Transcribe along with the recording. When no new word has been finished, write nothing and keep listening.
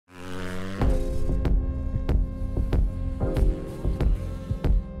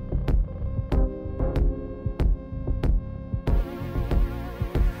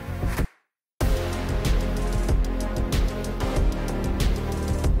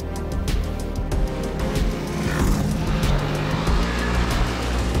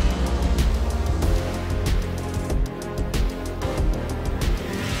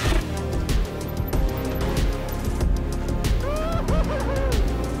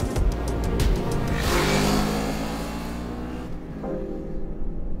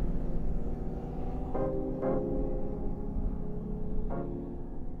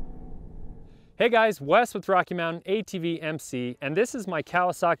Hey guys, Wes with Rocky Mountain ATV MC, and this is my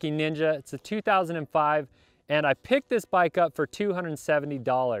Kawasaki Ninja. It's a 2005, and I picked this bike up for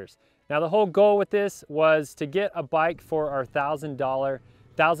 $270. Now the whole goal with this was to get a bike for our $1,000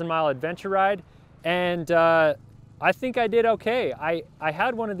 1,000-mile adventure ride, and I think I did okay. I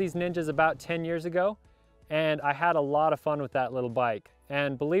had one of these Ninjas about 10 years ago, and I had a lot of fun with that little bike.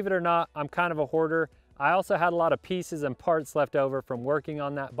 And believe it or not, I'm kind of a hoarder. I also had a lot of pieces and parts left over from working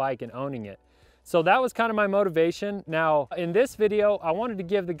on that bike and owning it. So that was kind of my motivation. Now, in this video, I wanted to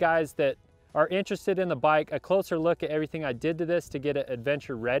give the guys that are interested in the bike a closer look at everything I did to this to get it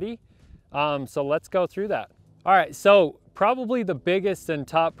adventure ready. So let's go through that. All right, so probably the biggest and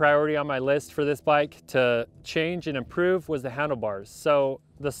top priority on my list for this bike to change and improve was the handlebars. So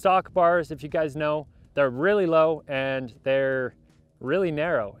the stock bars, if you guys know, they're really low and they're really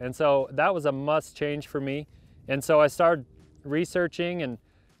narrow. And so that was a must change for me. And so I started researching and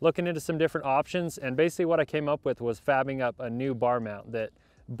looking into some different options, and basically what I came up with was fabbing up a new bar mount that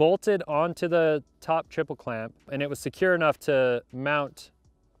bolted onto the top triple clamp, and it was secure enough to mount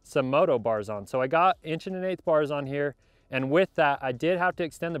some moto bars on. So I got 1 1/8" bars on here, and with that I did have to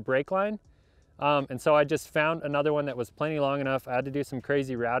extend the brake line, and so I just found another one that was plenty long enough. I had to do some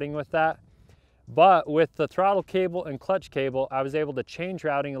crazy routing with that, but with the throttle cable and clutch cable I was able to change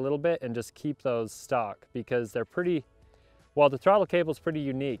routing a little bit and just keep those stock because they're pretty, well, the throttle cable is pretty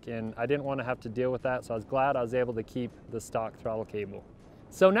unique and I didn't want to have to deal with that, so I was glad I was able to keep the stock throttle cable.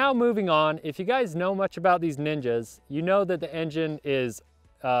 So now moving on, if you guys know much about these Ninjas, you know that the engine is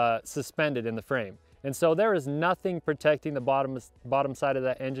suspended in the frame. And so there is nothing protecting the bottom side of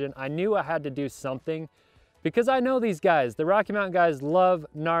that engine. I knew I had to do something because I know these guys, the Rocky Mountain guys, love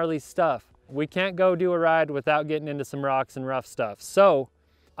gnarly stuff. We can't go do a ride without getting into some rocks and rough stuff. So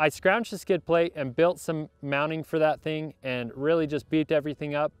I scrounged the skid plate and built some mounting for that thing and really just beefed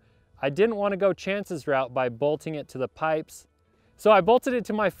everything up. I didn't want to go Chance's route by bolting it to the pipes. So I bolted it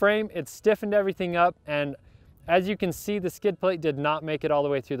to my frame, it stiffened everything up, and as you can see, the skid plate did not make it all the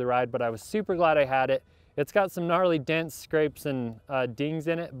way through the ride, but I was super glad I had it. It's got some gnarly dents, scrapes, and dings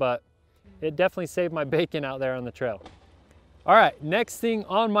in it, but it definitely saved my bacon out there on the trail. All right, next thing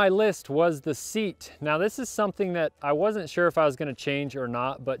on my list was the seat. Now this is something that I wasn't sure if I was gonna change or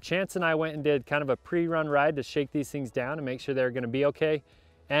not, but Chance and I went and did kind of a pre-run ride to shake these things down and make sure they were gonna be okay.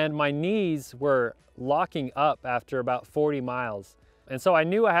 And my knees were locking up after about 40 miles. And so I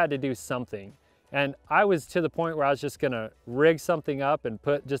knew I had to do something. And I was to the point where I was just gonna rig something up and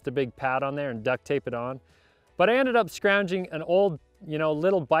put just a big pad on there and duct tape it on. But I ended up scrounging an old,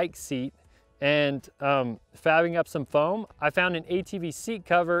 little bike seat and fabbing up some foam. I found an ATV seat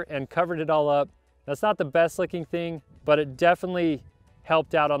cover and covered it all up. That's not the best looking thing, but it definitely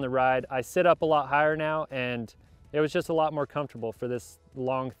helped out on the ride. I sit up a lot higher now and it was just a lot more comfortable for this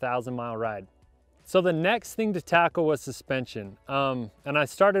long 1,000-mile ride. So the next thing to tackle was suspension. And I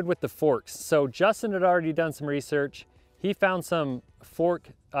started with the forks. So Justin had already done some research. He found some fork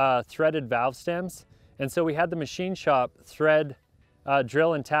threaded valve stems. And so we had the machine shop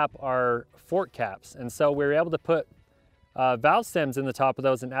drill and tap our fork caps. And so we were able to put valve stems in the top of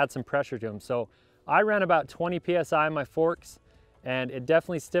those and add some pressure to them. So I ran about 20 PSI in my forks and it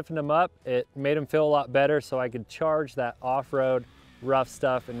definitely stiffened them up. It made them feel a lot better so I could charge that off-road rough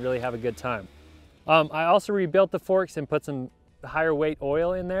stuff and really have a good time. I also rebuilt the forks and put some higher weight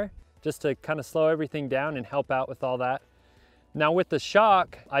oil in there just to kind of slow everything down and help out with all that. Now with the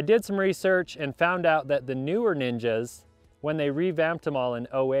shock, I did some research and found out that the newer Ninjas, when they revamped them all in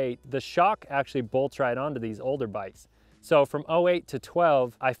 08, the shock actually bolts right onto these older bikes. So from 08 to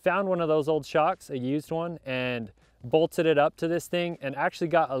 12, I found one of those old shocks, a used one, and bolted it up to this thing and actually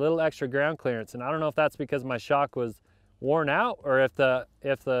got a little extra ground clearance. And I don't know if that's because my shock was worn out or if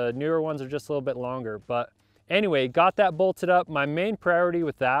the newer ones are just a little bit longer. But anyway, got that bolted up. My main priority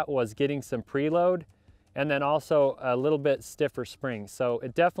with that was getting some preload and then also a little bit stiffer spring. So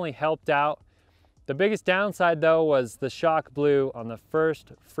it definitely helped out. The biggest downside though was the shock blew on the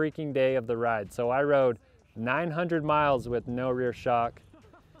first freaking day of the ride. So I rode 900 miles with no rear shock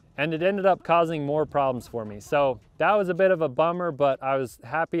and it ended up causing more problems for me. So that was a bit of a bummer, but I was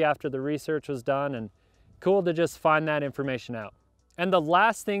happy after the research was done and cool to just find that information out. And the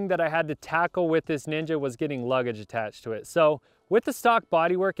last thing that I had to tackle with this Ninja was getting luggage attached to it. So with the stock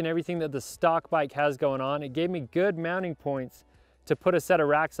bodywork and everything that the stock bike has going on, it gave me good mounting points to put a set of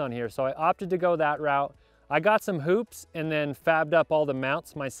racks on here. So I opted to go that route. I got some hoops and then fabbed up all the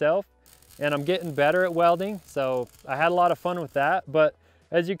mounts myself, and I'm getting better at welding. So I had a lot of fun with that. But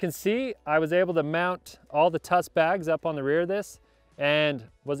as you can see, I was able to mount all the tuss bags up on the rear of this and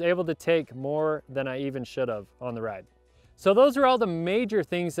was able to take more than I even should have on the ride. So those are all the major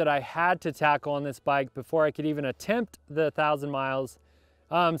things that I had to tackle on this bike before I could even attempt the 1,000 miles.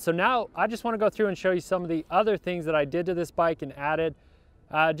 So now I just want to go through and show you some of the other things that I did to this bike and added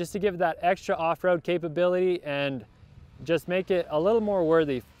just to give it that extra off-road capability and just make it a little more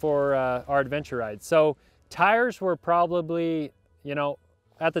worthy for our adventure ride. So tires were probably, you know,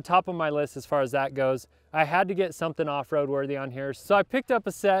 at the top of my list as far as that goes. I had to get something off-road worthy on here. So I picked up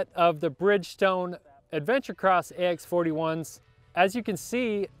a set of the Bridgestone Adventure Cross AX41s. As you can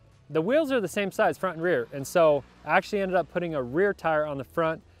see, the wheels are the same size, front and rear. And so I actually ended up putting a rear tire on the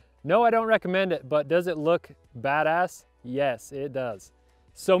front. No, I don't recommend it, but does it look badass? Yes, it does.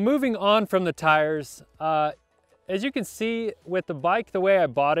 So moving on from the tires, as you can see with the bike, the way I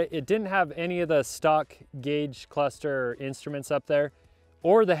bought it, it didn't have any of the stock gauge cluster or instruments up there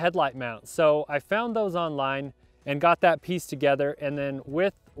or the headlight mount. So I found those online and got that piece together. And then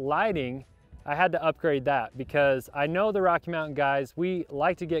with lighting, I had to upgrade that because I know the Rocky Mountain guys, we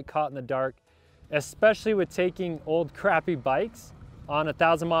like to get caught in the dark, especially with taking old crappy bikes on a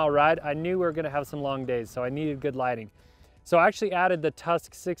 1,000-mile ride. I knew we were gonna have some long days, so I needed good lighting. So I actually added the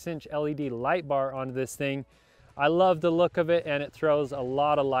Tusk 6-inch LED light bar onto this thing. I love the look of it, and it throws a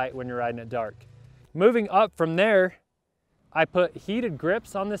lot of light when you're riding it dark. Moving up from there, I put heated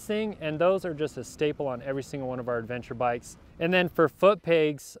grips on this thing, and those are just a staple on every single one of our adventure bikes. And then for foot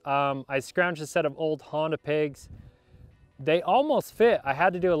pegs, I scrounged a set of old Honda pegs. They almost fit. I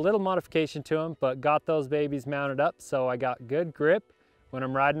had to do a little modification to them, but got those babies mounted up so I got good grip when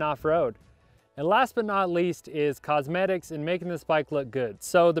I'm riding off-road. And last but not least is cosmetics and making this bike look good.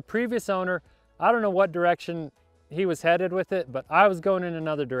 So the previous owner, I don't know what direction he was headed with it, but I was going in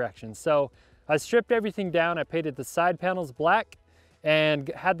another direction. So I stripped everything down. I painted the side panels black and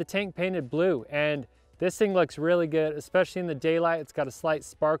had the tank painted blue. And this thing looks really good, especially in the daylight. It's got a slight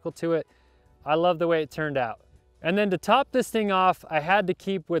sparkle to it. I love the way it turned out. And then to top this thing off, I had to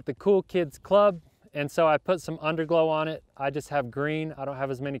keep with the Cool Kids Club. And so I put some underglow on it. I just have green. I don't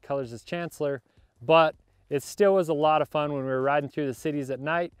have as many colors as Chancellor, but it still was a lot of fun when we were riding through the cities at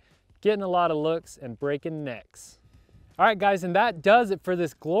night, getting a lot of looks and breaking necks. All right, guys, and that does it for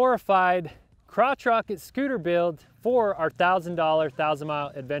this glorified crotch rocket scooter build for our $1,000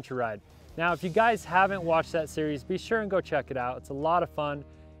 1,000-mile adventure ride. Now, if you guys haven't watched that series, be sure and go check it out. It's a lot of fun.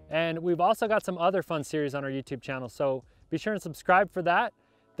 And we've also got some other fun series on our YouTube channel, so be sure and subscribe for that.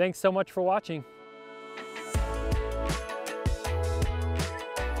 Thanks so much for watching.